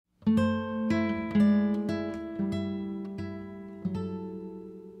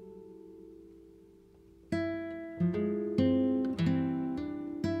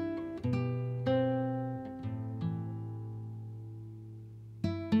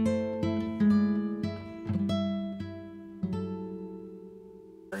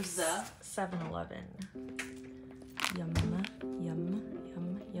7-Eleven. Yum, yum, yum,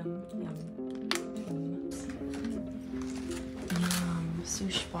 yum, yum, yum. Yum,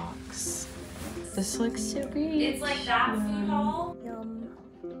 sushi box. This looks so great. It's like that food hall. Yum.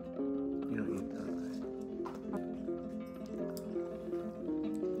 You don't eat that.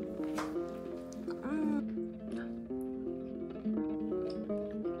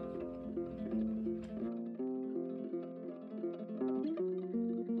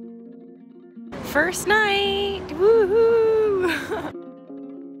 First night! Woohoo!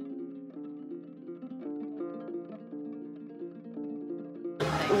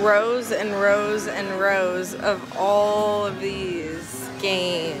 Rows and rows and rows of all of these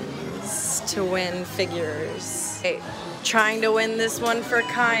games to win figures. Okay, trying to win this one for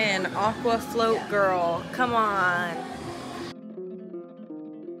Kyan. Aqua Float Girl. Come on.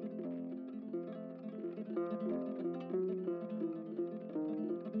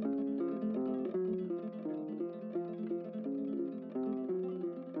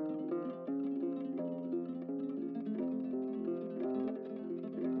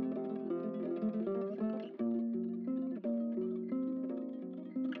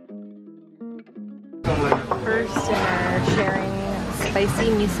 First dinner, sharing spicy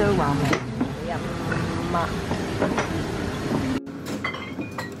miso ramen. Yum.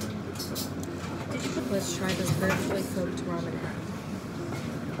 Let's try this perfectly cooked ramen.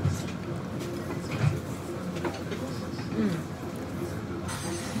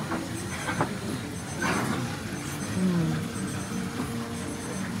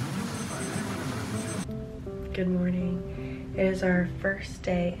 Good morning. It is our first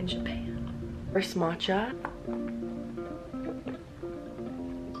day in Japan. First matcha.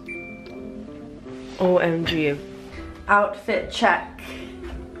 OMG. Outfit check.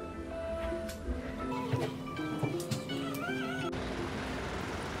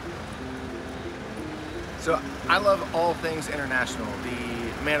 So I love all things international.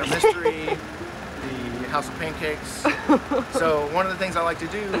 The Man of Mystery, the House of Pancakes. So one of the things I like to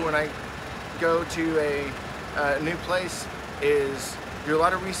do when I go to a new place is do a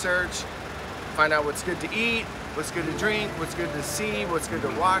lot of research, find out what's good to eat, what's good to drink, what's good to see, what's good to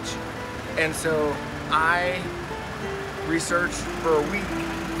watch. And so I researched for a week,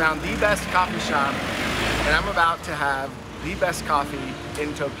 found the best coffee shop, and I'm about to have the best coffee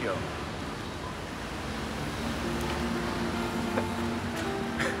in Tokyo.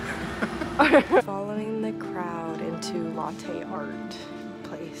 Following the crowd into latte art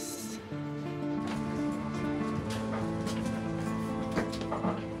place.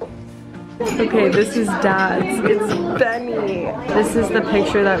 Okay, this is Dad's. It's Benny. This is the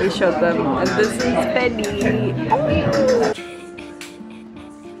picture that we showed them. And this is Benny.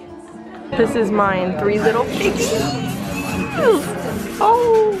 This is mine. 3 little piggies.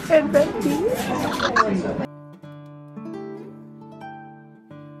 Oh, and Benny.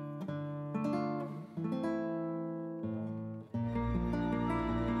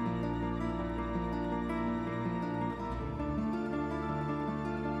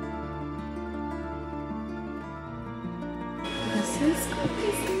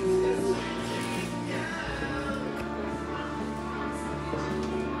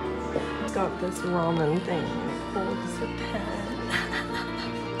 Got this ramen thing. It holds a pen.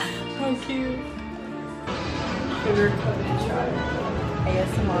 How cute. Sugar coated chai.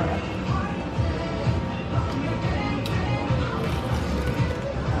 ASMR.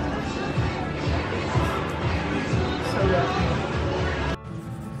 So good.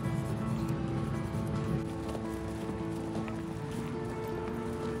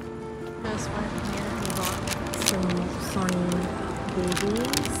 Just went here and got some Sony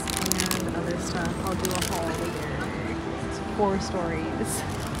babies and other stuff. I'll do a haul later. It's 4 stories.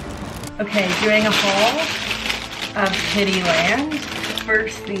 Okay, doing a haul of Kittyland.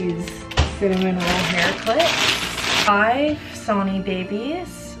 First, these cinnamon roll hair clips. 5 Sony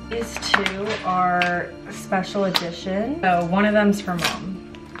babies. These 2 are special edition. So one of them's for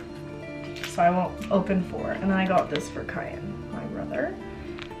Mom. So I won't open 4. And then I got this for Kyan, my brother.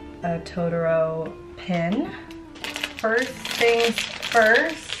 A Totoro pin. First things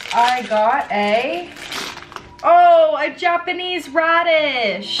first, I got a Japanese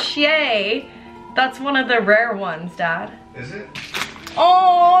radish. Yay. That's one of the rare ones, Dad. Is it?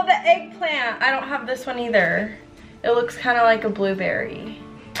 Oh, the eggplant. I don't have this one either. It looks kind of like a blueberry.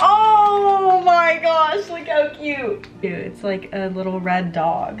 Oh my gosh, look how cute. Dude, it's like a little red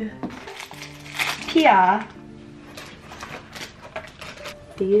dog. Pia.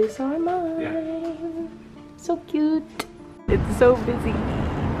 These are mine. Yeah. So cute. It's so busy.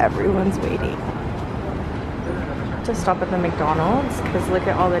 Everyone's waiting. have to stop at the McDonald's because look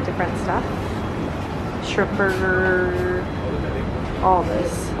at all the different stuff. Shrimp burger, all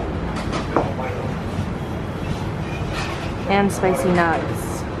this. And spicy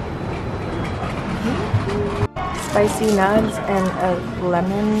nugs. Spicy nugs and a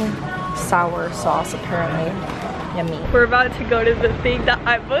lemon sour sauce apparently. Yummy. We're about to go to the thing that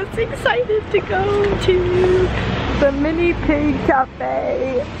I'm most excited to go to. The Mini Pig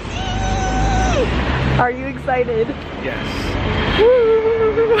Cafe. Are you excited? Yes.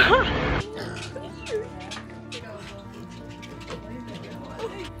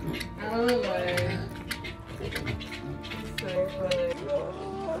 Oh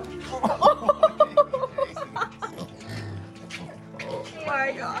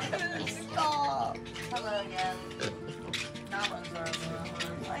my god, stop. Hello again. That one's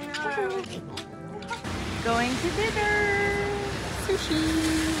I know. Going to dinner. Sushi.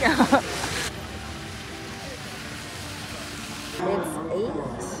 It's 8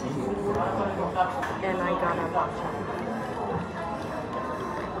 and I got a matcha.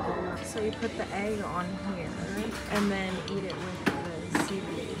 So you put the egg on here and then eat it with the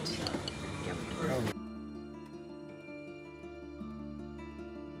seaweed. Yep.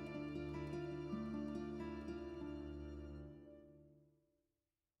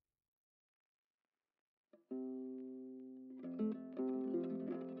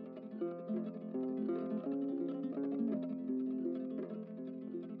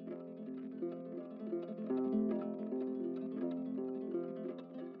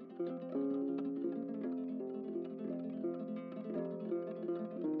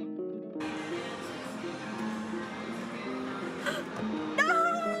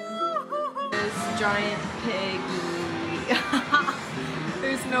 Giant piggy.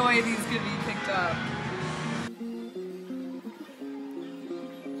 There's no way these could be picked up.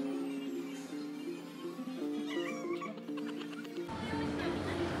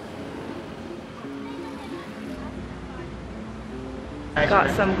 Got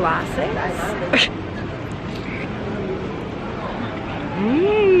some glasses.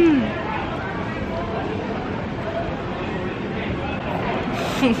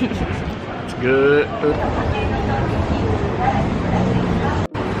 It's good.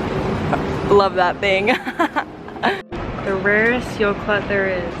 Love that thing. The rarest yoghurt there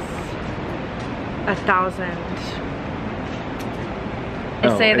is 1,000. They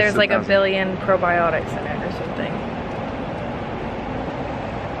say there's like 1 billion probiotics in it or something.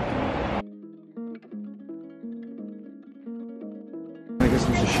 I guess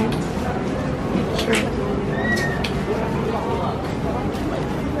some sashimi. Sure.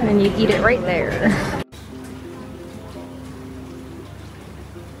 And you eat it right there.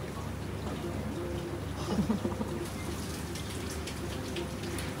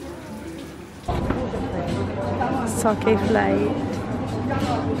 Sake flight.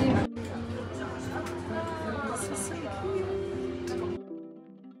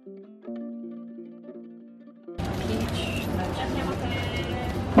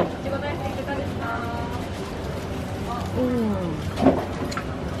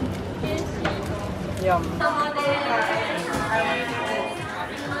 Yum.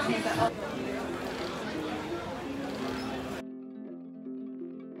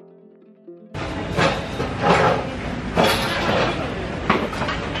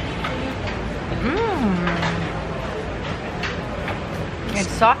 It's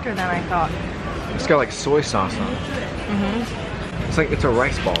softer than I thought. It's got like soy sauce on it. It's like, it's a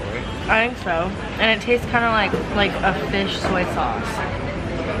rice ball, right? I think so. And it tastes kind of like a fish soy sauce.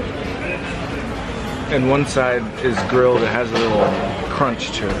 And one side is grilled, it has a little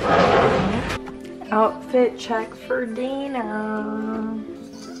crunch to it. Outfit check for Dana.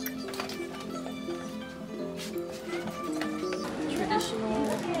 Traditional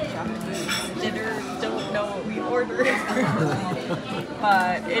Japanese dinner. Don't know what we ordered,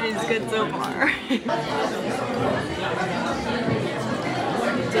 but it is good so far.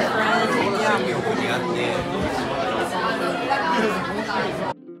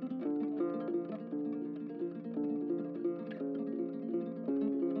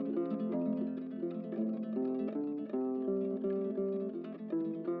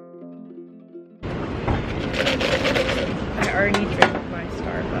 I already drank my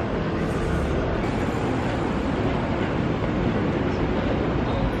Starbucks.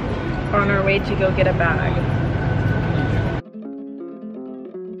 On our way to go get a bag.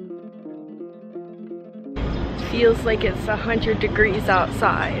 Feels like it's 100 degrees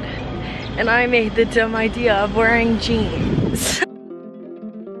outside, and I made the dumb idea of wearing jeans.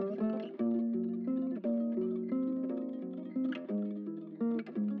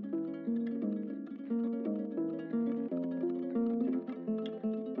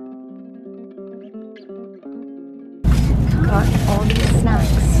 got all these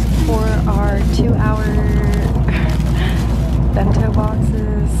snacks for our 2-hour bento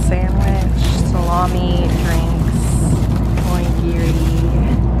boxes, sandwich, salami, drinks, onigiri,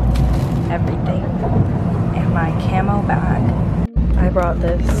 everything. And my camo bag. I brought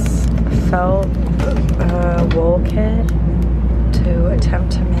this felt wool kit to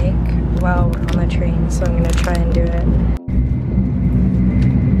attempt to make while we're on the train, so I'm gonna try and do it.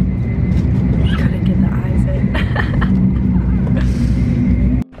 Gotta get the eyes in.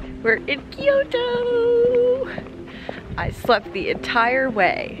 We're in Kyoto! I slept the entire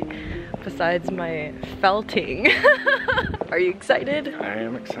way, besides my felting. Are you excited? I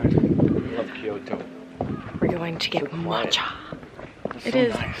am excited. I love Kyoto. We're going to get matcha. It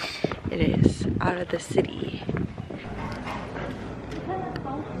is. Nice. It is out of the city.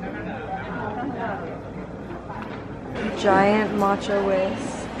 Giant matcha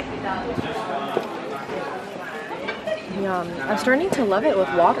whisk. Yum. I'm starting to love it with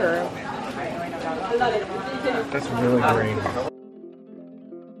water. That's really green.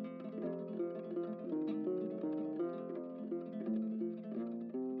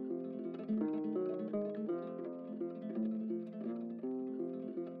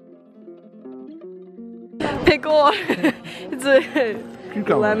 Pickle. It's a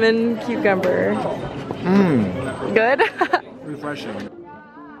cucumber. Lemon cucumber. Mmm. Good? Refreshing.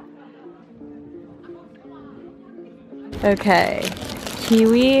 Okay.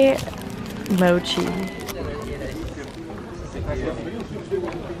 Kiwi mochi.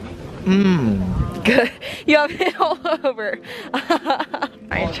 Mmm. Good. You have it all over.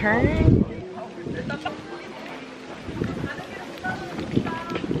 My turn.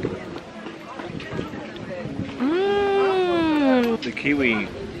 The kiwi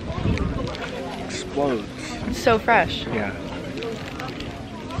explodes. It's so fresh. Yeah.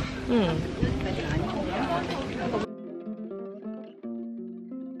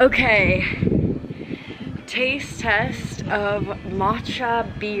 Okay. Taste test of matcha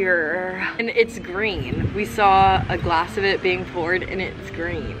beer. And it's green. We saw a glass of it being poured and it's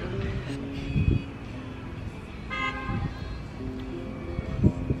green.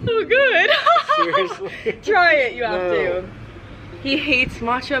 Oh, good. Seriously? Try it, you have No. to. He hates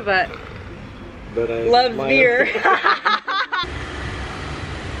matcha, but I loves beer.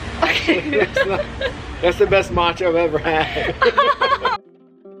 That's the best matcha I've ever had.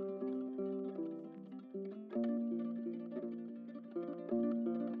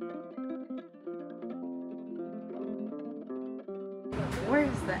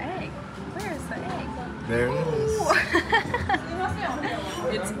 Where's the egg? Where's the egg? There it is.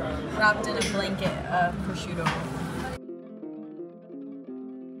 It's wrapped in a blanket of prosciutto.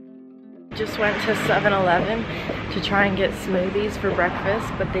 Just went to 7-Eleven to try and get smoothies for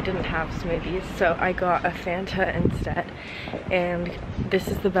breakfast, but they didn't have smoothies, so I got a Fanta instead. And this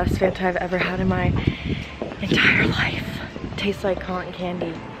is the best Fanta I've ever had in my entire life. It tastes like cotton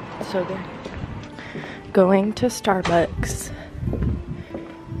candy. It's so good. Going to Starbucks.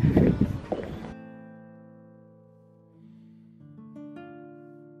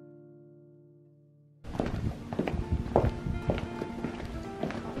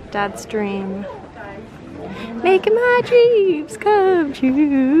 Dad's dream. Making my dreams come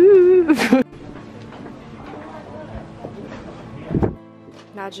true.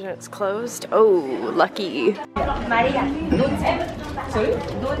 Imagine it's closed. Oh, lucky.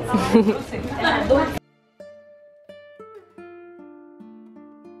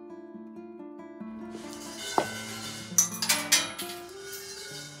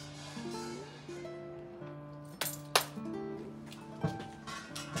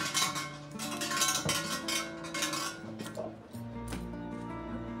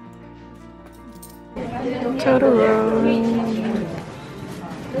 Totoro.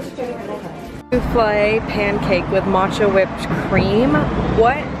 Souffle pancake with matcha whipped cream.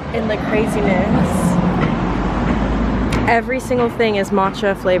 What in the craziness? Every single thing is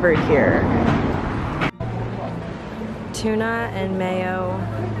matcha flavored here. Tuna and mayo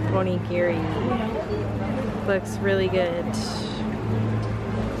onigiri. Looks really good.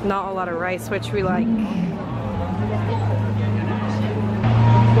 Not a lot of rice, which we like.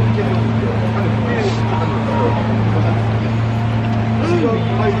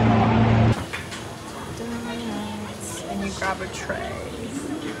 Donuts, and you grab a tray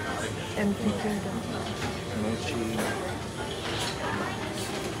and pick your donut. Mochi.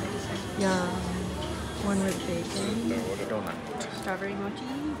 Yum. One with bacon. What a donut. Strawberry mochi.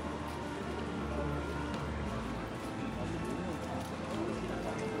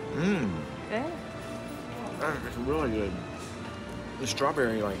 Mmm. Good. It's really good. The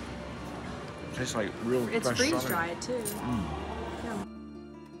strawberry, like, Tastes like real It's fresh freeze strawberry. dried too. Yeah.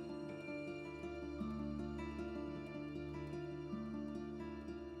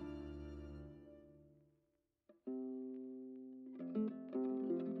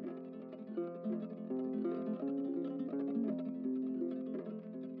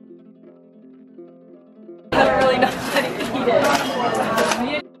 I'm really not ready to eat it.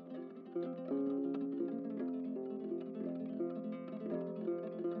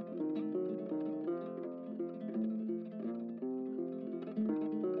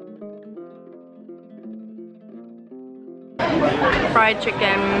 Fried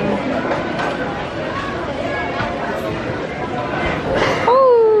chicken.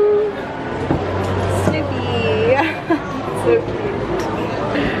 Oh, Snoopy. So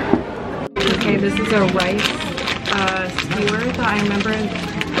cute. Okay, this is a rice skewer that I remember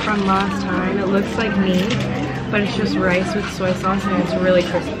from last time. It looks like meat, but it's just rice with soy sauce and it's really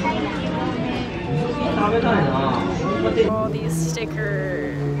crispy. All these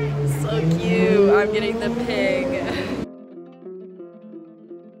stickers, so cute. I'm getting the pig.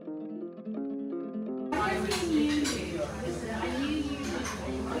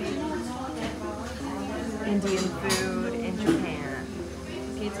 Indian food in Japan.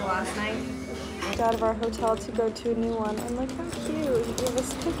 Pizza last night. Out of our hotel to go to a new one, and look how cute. He gave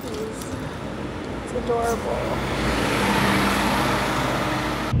us cookies. It's adorable.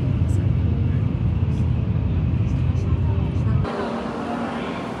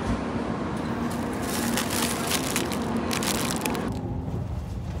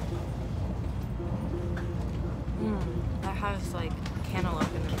 That has like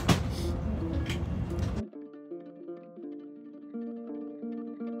cantaloupe in it.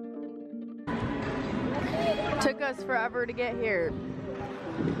 Took us forever to get here.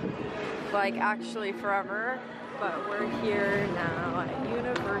 Like actually forever, but we're here now at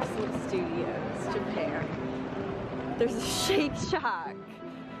Universal Studios, Japan. There's a Shake Shack.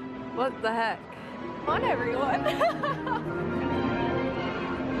 What the heck? Come on, everyone. In Japan.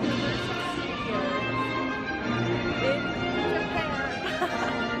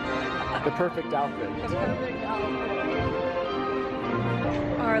 The perfect outfit. The perfect outfit.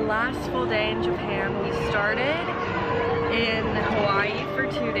 Our last full day in Japan, we started in Hawaii for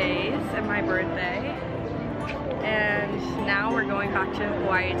 2 days and my birthday, and now we're going back to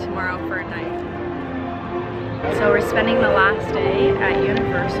Hawaii tomorrow for a night. So we're spending the last day at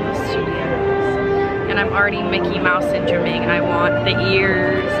Universal Studios, and I'm already Mickey Mouse syndroming. I want the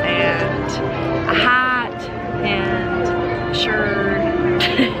ears and a hat and shirt,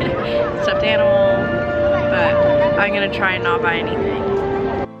 stuffed animal, but I'm gonna try and not buy anything.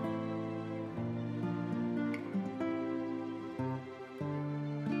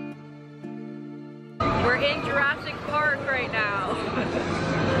 We're in Jurassic Park right now.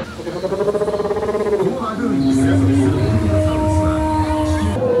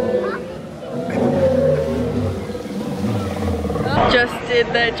 Just did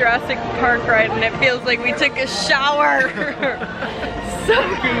the Jurassic Park ride and it feels like we took a shower.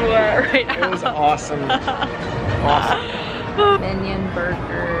 Soaking wet right now. It was awesome. Awesome. Minion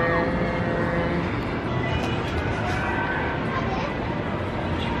burger.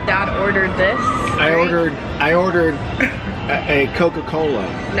 Dad ordered this. I ordered a Coca-Cola.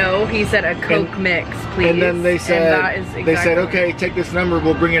 No, he said a Coke mix, please. And then they said, that is exactly okay, take this number,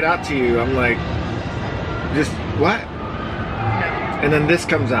 we'll bring it out to you. I'm like, just what? No. And then this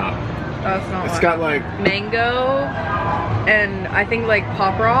comes out. That's not It's what. got like Mango and I think like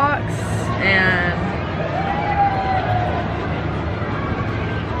Pop Rocks and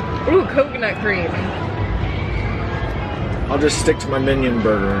ooh, coconut cream. I'll just stick to my Minion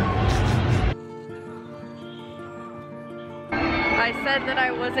burger. I said that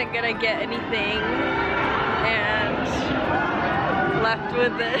I wasn't gonna get anything and left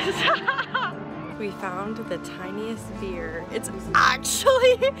with this. We found the tiniest beer. It's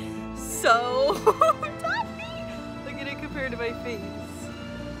actually so tiny. Look at it compared to my face.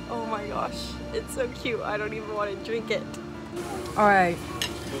 Oh my gosh, it's so cute. I don't even want to drink it. All right,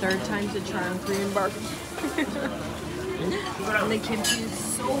 third time's a charm, Korean barbecue. And the kimchi is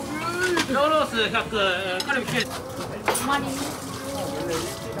so good.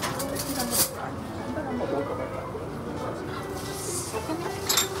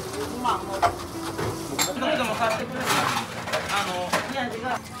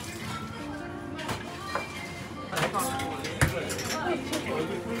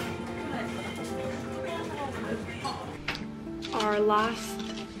 Our last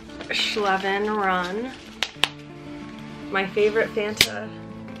Schleven run. My favorite Fanta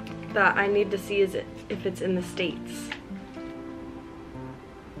that I need to see is if it's in the States.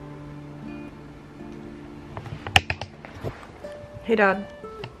 Hey, Dad.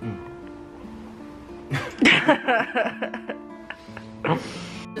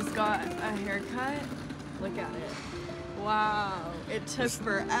 Just got a haircut. Look at it. Wow. It took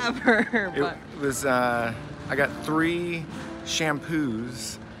forever. But It was, I got 3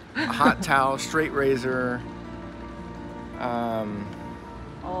 shampoos, a hot towel, straight razor,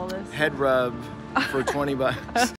 all this. head rub for 20 bucks.